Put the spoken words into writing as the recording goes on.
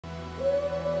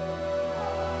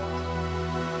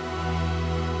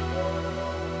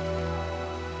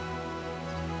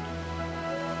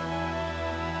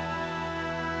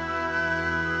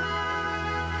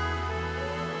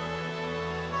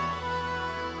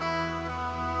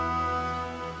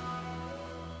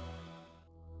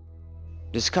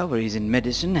Discoveries in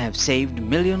medicine have saved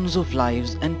millions of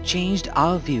lives and changed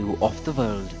our view of the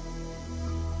world.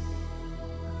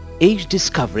 Each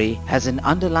discovery has an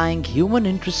underlying human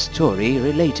interest story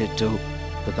related to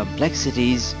the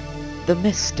complexities, the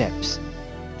missteps,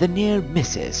 the near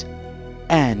misses,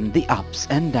 and the ups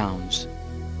and downs.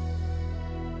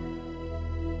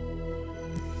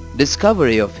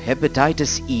 Discovery of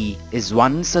hepatitis E is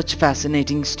one such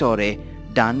fascinating story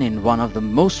done in one of the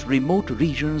most remote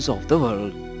regions of the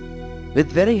world,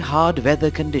 with very hard weather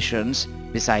conditions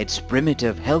besides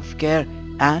primitive healthcare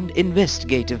and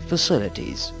investigative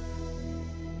facilities.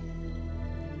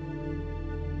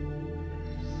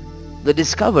 The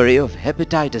discovery of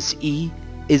hepatitis E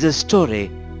is a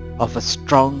story of a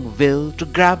strong will to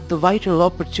grab the vital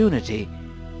opportunity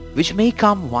which may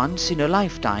come once in a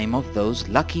lifetime of those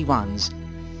lucky ones,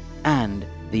 and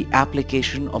the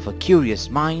application of a curious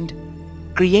mind,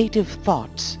 creative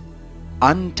thoughts,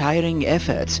 untiring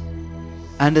efforts,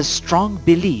 and a strong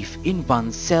belief in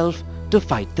oneself to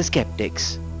fight the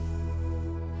skeptics.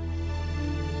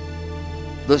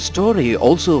 The story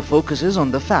also focuses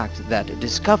on the fact that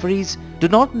discoveries do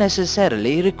not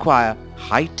necessarily require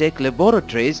high-tech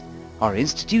laboratories or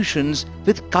institutions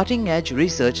with cutting-edge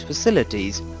research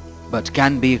facilities, but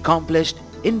can be accomplished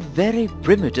in very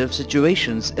primitive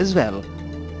situations as well.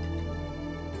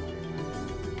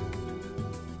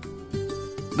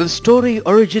 The story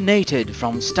originated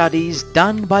from studies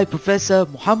done by Professor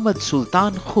Muhammad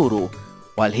Sultan Khuru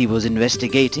while he was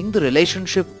investigating the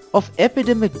relationship of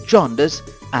epidemic jaundice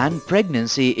and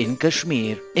pregnancy in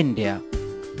Kashmir, India.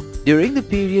 During the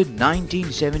period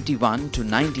 1971 to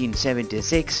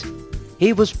 1976,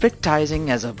 he was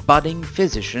practicing as a budding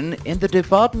physician in the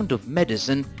Department of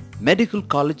Medicine, Medical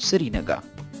College, Srinagar.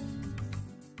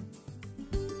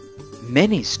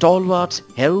 Many stalwarts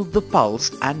held the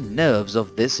pulse and nerves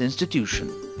of this institution.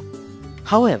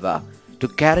 However, to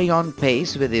carry on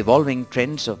pace with evolving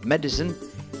trends of medicine,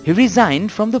 he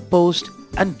resigned from the post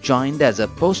and joined as a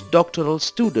postdoctoral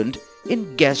student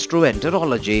in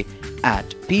gastroenterology at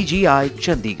PGI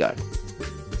Chandigarh.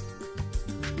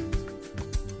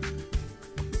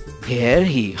 Here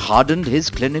he hardened his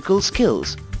clinical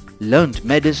skills, learnt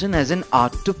medicine as an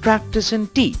art to practice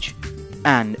and teach,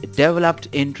 and developed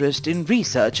interest in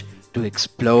research to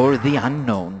explore the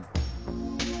unknown.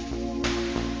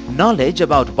 Knowledge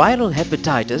about viral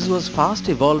hepatitis was fast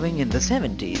evolving in the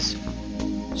 70s.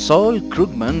 Saul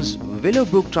Krugman's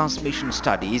Willowbrook transmission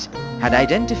studies had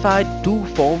identified two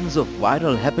forms of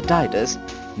viral hepatitis,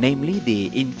 namely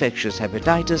the infectious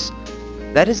hepatitis,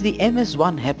 that is the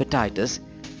MS1 hepatitis,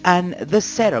 and the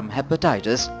serum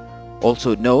hepatitis,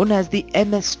 also known as the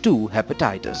MS2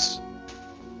 hepatitis.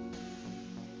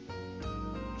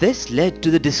 This led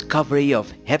to the discovery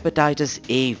of hepatitis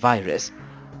A virus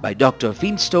by Dr.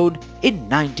 Feinstone in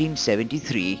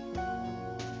 1973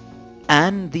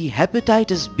 and the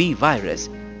hepatitis B virus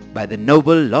by the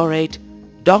Nobel laureate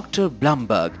Dr.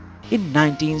 Blumberg in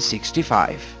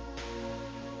 1965.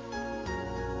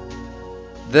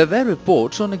 There were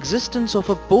reports on existence of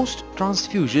a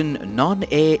post-transfusion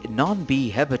non-A,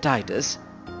 non-B hepatitis,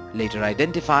 later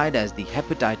identified as the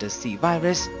hepatitis C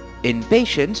virus, in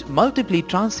patients multiply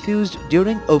transfused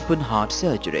during open-heart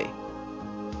surgery.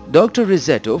 Dr.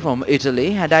 Rizzetto from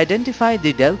Italy had identified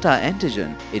the delta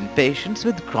antigen in patients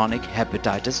with chronic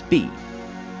hepatitis B.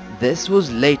 This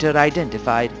was later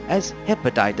identified as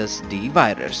hepatitis D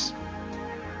virus.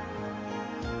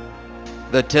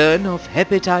 The turn of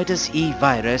hepatitis E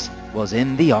virus was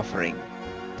in the offering.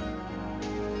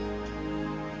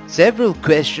 Several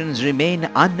questions remain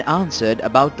unanswered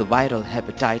about the viral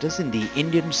hepatitis in the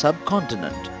Indian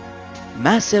subcontinent.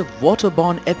 Massive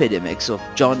waterborne epidemics of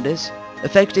jaundice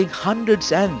affecting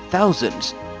hundreds and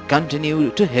thousands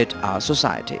continue to hit our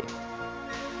society.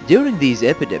 During these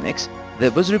epidemics,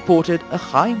 there was reported a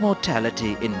high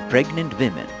mortality in pregnant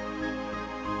women.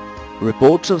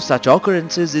 Reports of such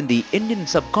occurrences in the Indian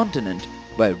subcontinent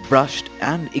were brushed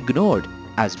and ignored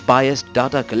as biased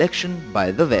data collection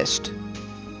by the West.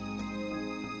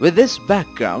 With this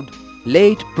background,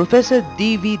 late Professor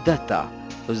D.V. Datta,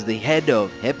 who was the head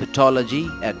of hepatology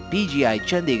at PGI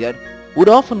Chandigarh, would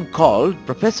often call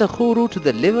Professor Khuru to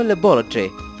the liver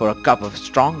laboratory for a cup of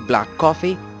strong black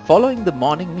coffee following the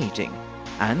morning meeting,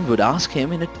 and would ask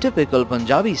him in a typical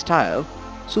Punjabi style,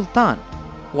 "Sultan,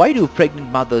 why do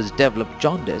pregnant mothers develop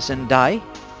jaundice and die?"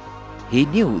 He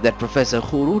knew that Professor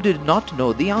Khuru did not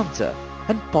know the answer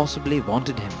and possibly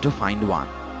wanted him to find one.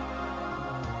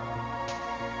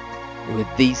 With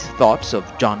these thoughts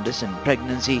of jaundice and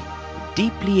pregnancy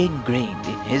deeply ingrained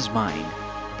in his mind,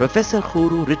 Professor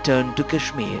Khuru returned to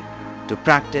Kashmir to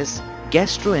practice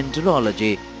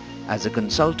gastroenterology as a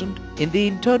consultant in the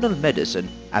internal medicine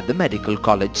at the Medical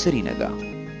College Srinagar.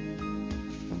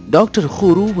 Dr.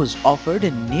 Khuru was offered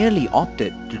and nearly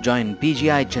opted to join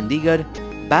PGI Chandigarh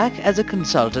back as a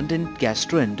consultant in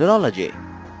gastroenterology.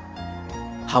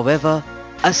 However,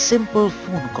 a simple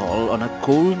phone call on a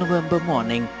cold November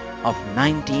morning of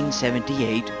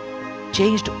 1978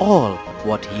 changed all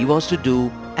what he was to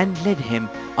do and led him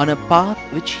on a path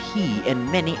which he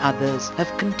and many others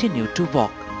have continued to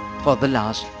walk for the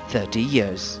last 30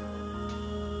 years.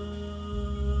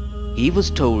 He was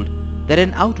told that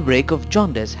an outbreak of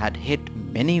jaundice had hit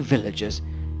many villages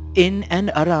in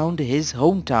and around his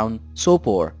hometown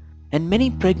Sopore, and many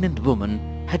pregnant women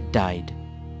had died.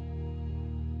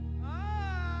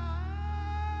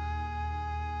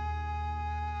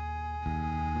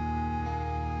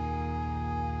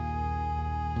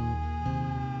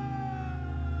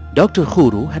 Dr.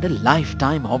 Khuru had a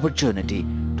lifetime opportunity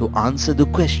to answer the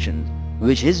question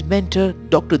which his mentor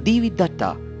Dr. Devi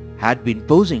Datta had been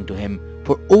posing to him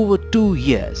for over 2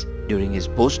 years during his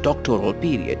postdoctoral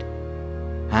period,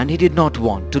 and he did not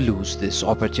want to lose this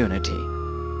opportunity.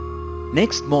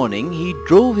 Next morning he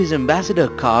drove his ambassador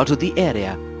car to the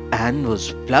area and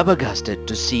was flabbergasted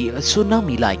to see a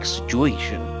tsunami-like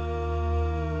situation.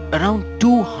 Around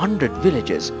 200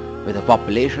 villages with a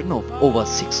population of over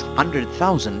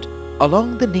 600,000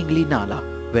 along the Ningli Nala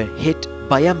were hit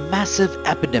by a massive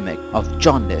epidemic of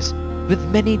jaundice,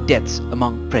 with many deaths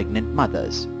among pregnant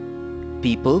mothers.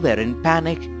 People were in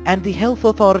panic and the health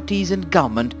authorities and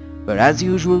government were as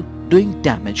usual doing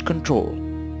damage control.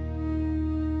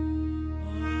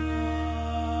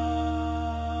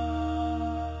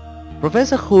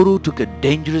 Professor Khuru took a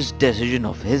dangerous decision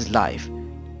of his life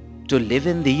to live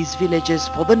in these villages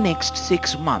for the next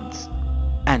 6 months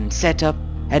and set up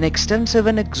an extensive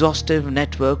and exhaustive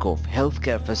network of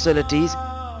healthcare facilities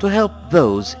to help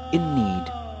those in need.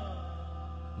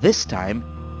 This time,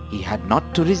 he had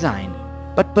not to resign,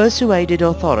 but persuaded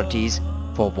authorities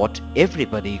for what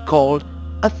everybody called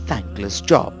a thankless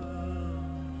job.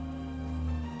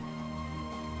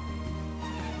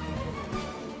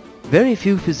 Very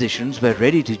few physicians were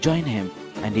ready to join him,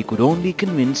 and he could only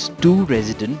convince 2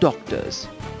 resident doctors.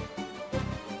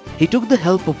 He took the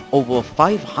help of over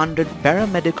 500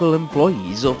 paramedical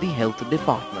employees of the health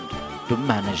department to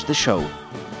manage the show.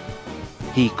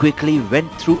 He quickly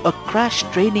went through a crash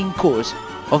training course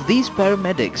of these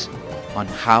paramedics on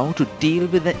how to deal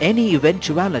with any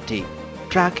eventuality,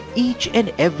 track each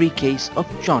and every case of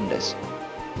jaundice,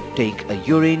 take a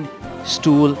urine,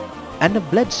 stool and a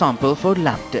blood sample for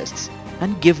lab tests,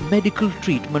 and give medical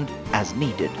treatment as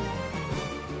needed.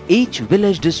 Each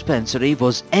village dispensary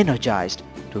was energized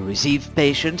to receive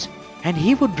patients, and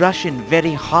he would rush in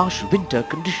very harsh winter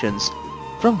conditions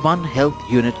from one health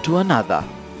unit to another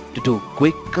to do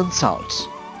quick consults.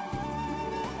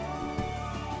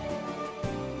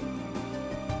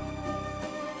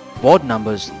 Ward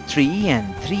numbers 3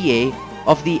 and 3A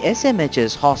of the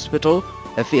SMHS hospital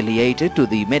affiliated to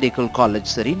the Medical College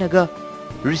Srinagar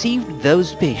received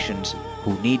those patients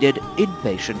who needed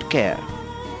inpatient care.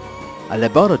 A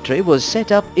laboratory was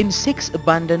set up in 6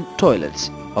 abandoned toilets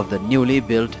of the newly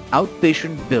built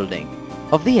outpatient building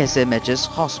of the SMHS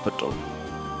hospital,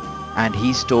 and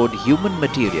he stored human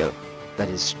material, that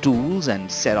is stools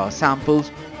and sera samples,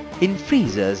 in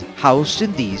freezers housed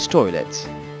in these toilets.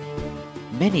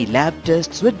 Many lab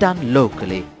tests were done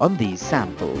locally on these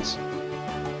samples.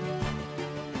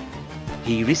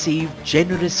 He received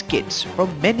generous kits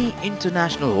from many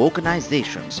international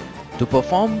organizations to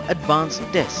perform advanced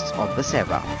tests on the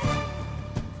sera.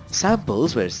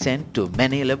 Samples were sent to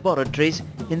many laboratories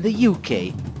in the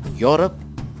UK, Europe,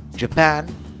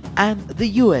 Japan and the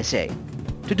USA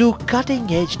to do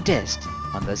cutting-edge tests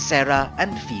on the sera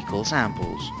and fecal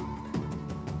samples.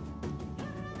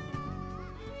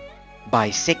 By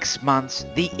 6 months,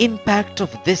 the impact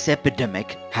of this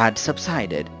epidemic had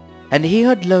subsided, and he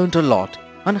had learned a lot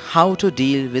on how to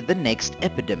deal with the next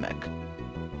epidemic.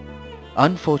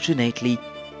 Unfortunately,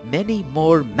 many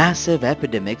more massive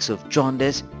epidemics of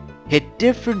jaundice hit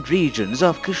different regions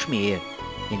of Kashmir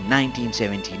in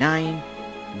 1979,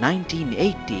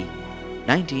 1980,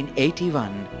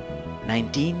 1981,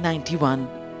 1991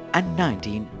 and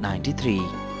 1993.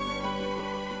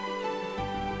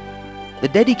 The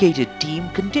dedicated team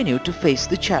continued to face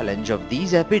the challenge of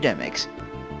these epidemics,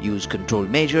 use control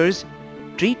measures,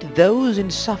 treat those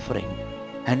in suffering,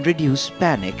 and reduce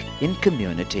panic in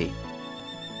community.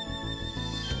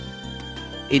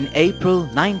 In April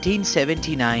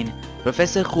 1979,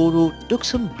 Professor Khuru took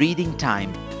some breathing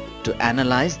time to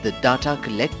analyze the data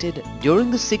collected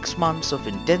during the 6 months of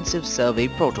intensive survey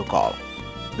protocol.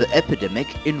 The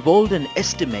epidemic involved an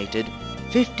estimated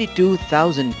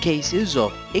 52,000 cases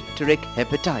of icteric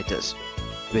hepatitis,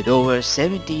 with over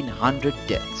 1,700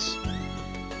 deaths.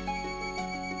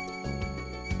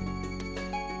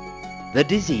 The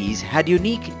disease had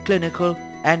unique clinical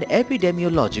and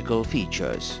epidemiological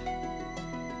features.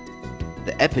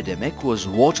 The epidemic was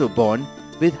waterborne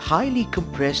with highly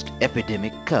compressed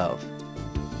epidemic curve.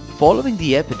 Following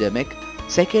the epidemic,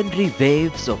 secondary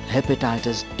waves of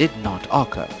hepatitis did not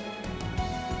occur.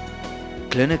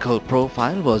 Clinical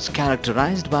profile was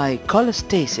characterized by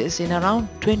cholestasis in around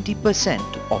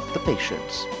 20% of the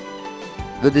patients.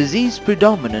 The disease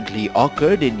predominantly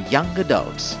occurred in young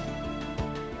adults.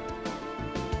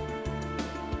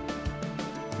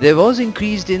 There was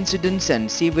increased incidence and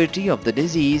severity of the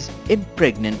disease in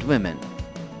pregnant women.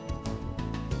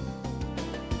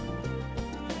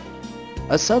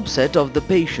 A subset of the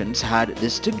patients had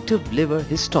distinctive liver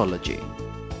histology.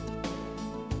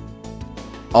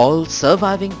 All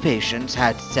surviving patients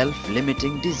had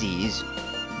self-limiting disease.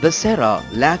 The sera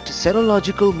lacked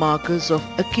serological markers of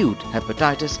acute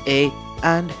hepatitis A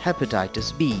and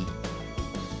hepatitis B.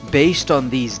 Based on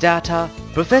these data,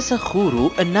 Professor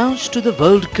Khuru announced to the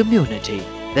world community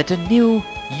that a new,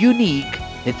 unique,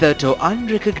 hitherto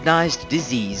unrecognized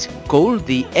disease called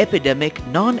the epidemic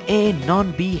non-A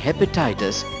non-B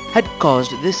hepatitis had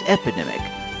caused this epidemic,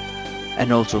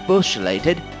 and also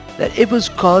postulated that it was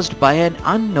caused by an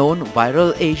unknown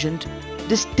viral agent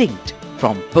distinct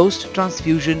from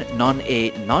post-transfusion non-A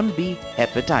non-B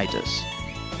hepatitis.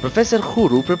 Professor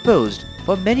Khuru proposed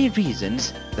for many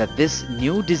reasons that this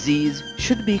new disease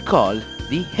should be called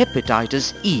the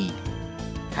Hepatitis E,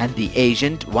 and the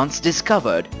agent once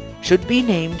discovered should be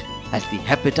named as the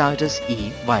Hepatitis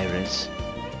E virus.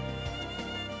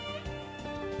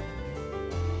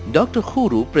 Dr.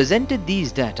 Khuru presented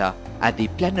these data at the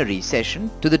plenary session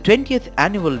to the 20th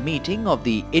annual meeting of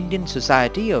the Indian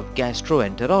Society of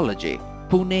Gastroenterology,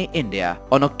 Pune, India,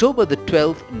 on October the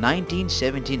 12th,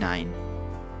 1979.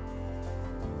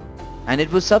 And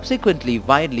it was subsequently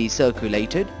widely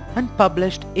circulated and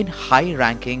published in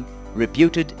high-ranking,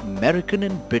 reputed American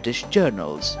and British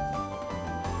journals.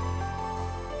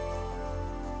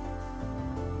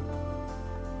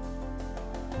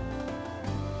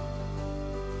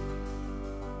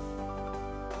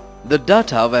 The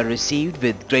data were received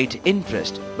with great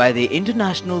interest by the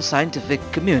international scientific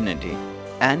community,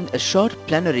 and a short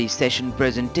plenary session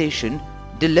presentation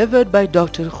delivered by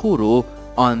Dr. Khuru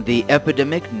on the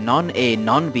epidemic non-A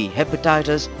non-B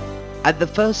hepatitis at the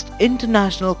first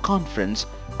International Conference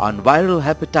on Viral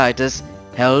Hepatitis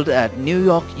held at New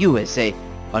York, USA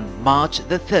on March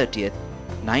the 30th,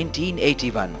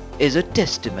 1981 is a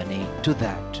testimony to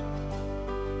that.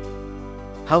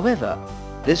 However,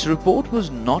 this report was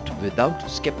not without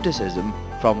skepticism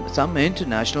from some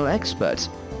international experts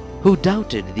who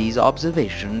doubted these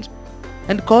observations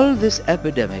and called this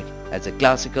epidemic as a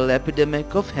classical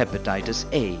epidemic of hepatitis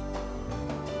A.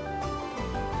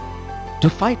 To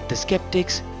fight the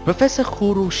skeptics, Professor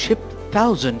Khuru shipped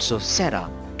thousands of sera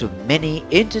to many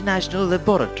international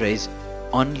laboratories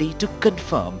only to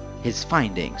confirm his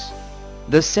findings.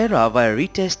 The sera were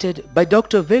retested by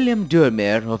Dr. William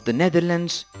Deurmeer of the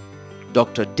Netherlands,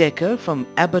 Dr. Decker from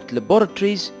Abbott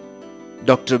Laboratories,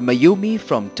 Dr. Mayumi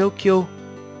from Tokyo,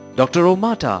 Dr.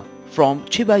 Omata from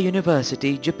Chiba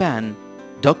University, Japan,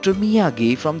 Dr.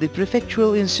 Miyagi from the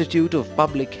Prefectural Institute of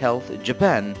Public Health,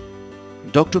 Japan,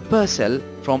 Dr. Purcell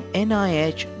from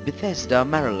NIH, Bethesda,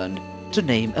 Maryland, to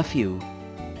name a few.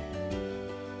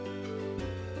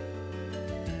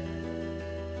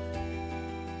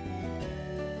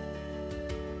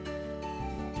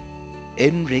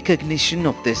 In recognition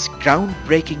of this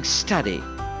groundbreaking study,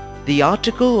 the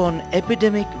article on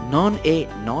epidemic non-A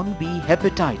non-B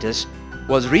hepatitis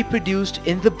was reproduced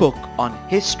in the book on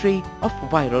History of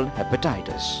Viral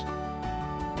Hepatitis.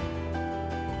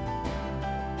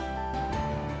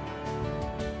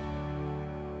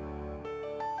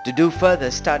 To do further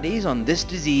studies on this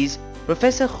disease,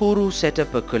 Professor Khuru set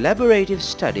up a collaborative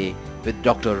study with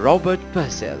Dr. Robert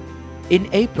Purcell in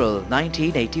April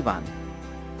 1981.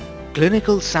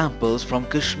 Clinical samples from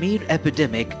Kashmir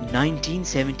epidemic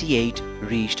 1978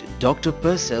 reached Dr.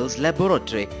 Purcell's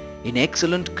laboratory in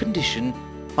excellent condition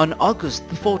on August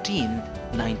 14,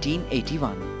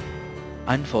 1981.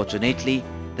 Unfortunately,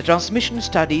 the transmission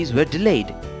studies were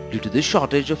delayed due to the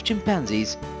shortage of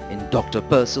chimpanzees in Dr.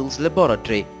 Purcell's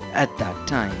laboratory at that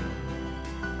time.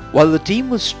 While the team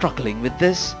was struggling with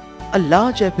this, a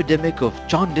large epidemic of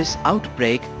jaundice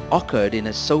outbreak occurred in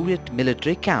a Soviet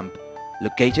military camp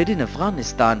located in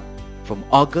Afghanistan from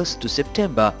August to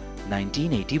September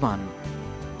 1981.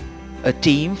 A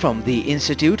team from the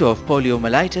Institute of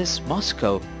Poliomyelitis,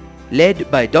 Moscow,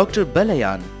 led by Dr.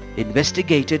 Balayan,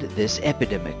 investigated this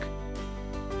epidemic.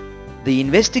 The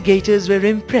investigators were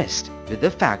impressed with the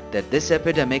fact that this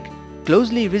epidemic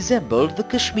closely resembled the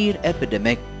Kashmir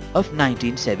epidemic of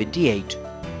 1978.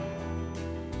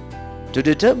 To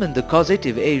determine the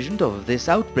causative agent of this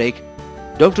outbreak,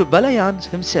 Dr. Balayan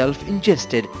himself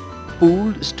ingested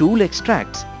pooled stool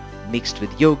extracts mixed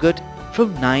with yogurt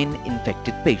from 9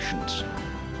 infected patients.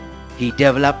 He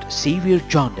developed severe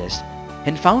jaundice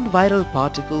and found viral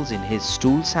particles in his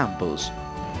stool samples.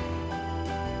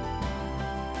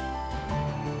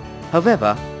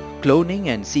 However, cloning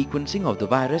and sequencing of the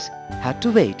virus had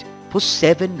to wait for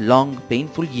 7 long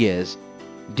painful years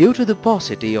due to the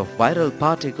paucity of viral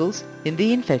particles in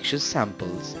the infectious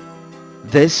samples.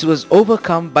 This was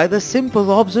overcome by the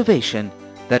simple observation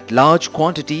that large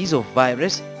quantities of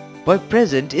virus were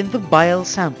present in the bile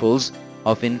samples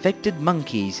of infected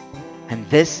monkeys, and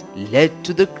this led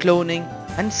to the cloning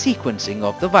and sequencing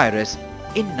of the virus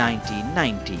in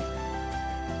 1990.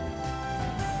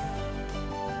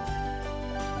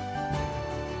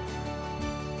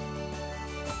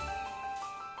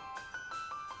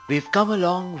 We've come a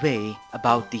long way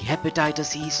about the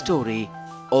Hepatitis E story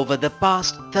over the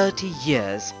past 30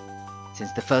 years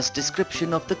since the first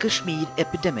description of the Kashmir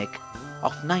epidemic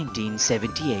of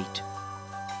 1978.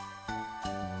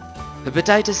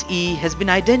 Hepatitis E has been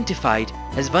identified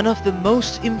as one of the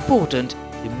most important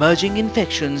emerging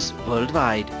infections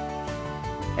worldwide.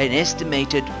 An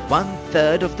estimated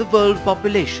 1/3 of the world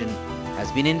population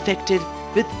has been infected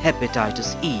with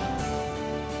Hepatitis E.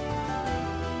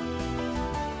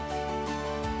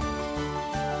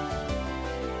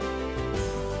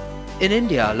 In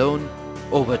India alone,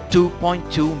 over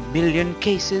 2.2 million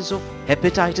cases of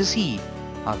Hepatitis E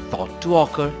are thought to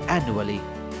occur annually.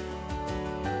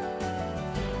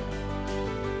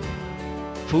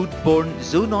 Foodborne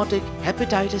zoonotic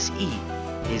Hepatitis E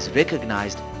is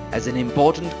recognized as an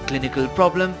important clinical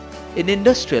problem in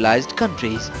industrialized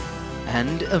countries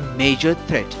and a major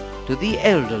threat to the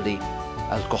elderly,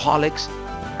 alcoholics,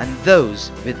 and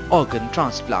those with organ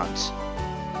transplants.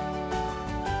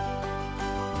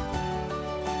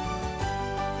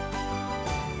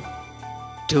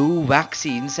 2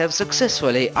 vaccines have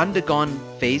successfully undergone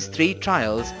phase 3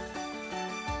 trials,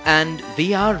 and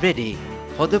we are ready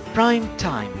for the prime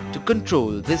time to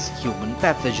control this human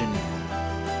pathogen.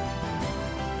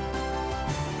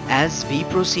 As we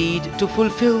proceed to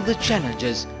fulfill the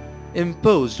challenges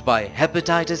imposed by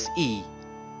Hepatitis E,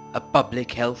 a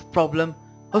public health problem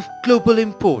of global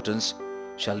importance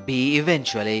shall be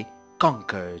eventually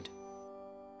conquered.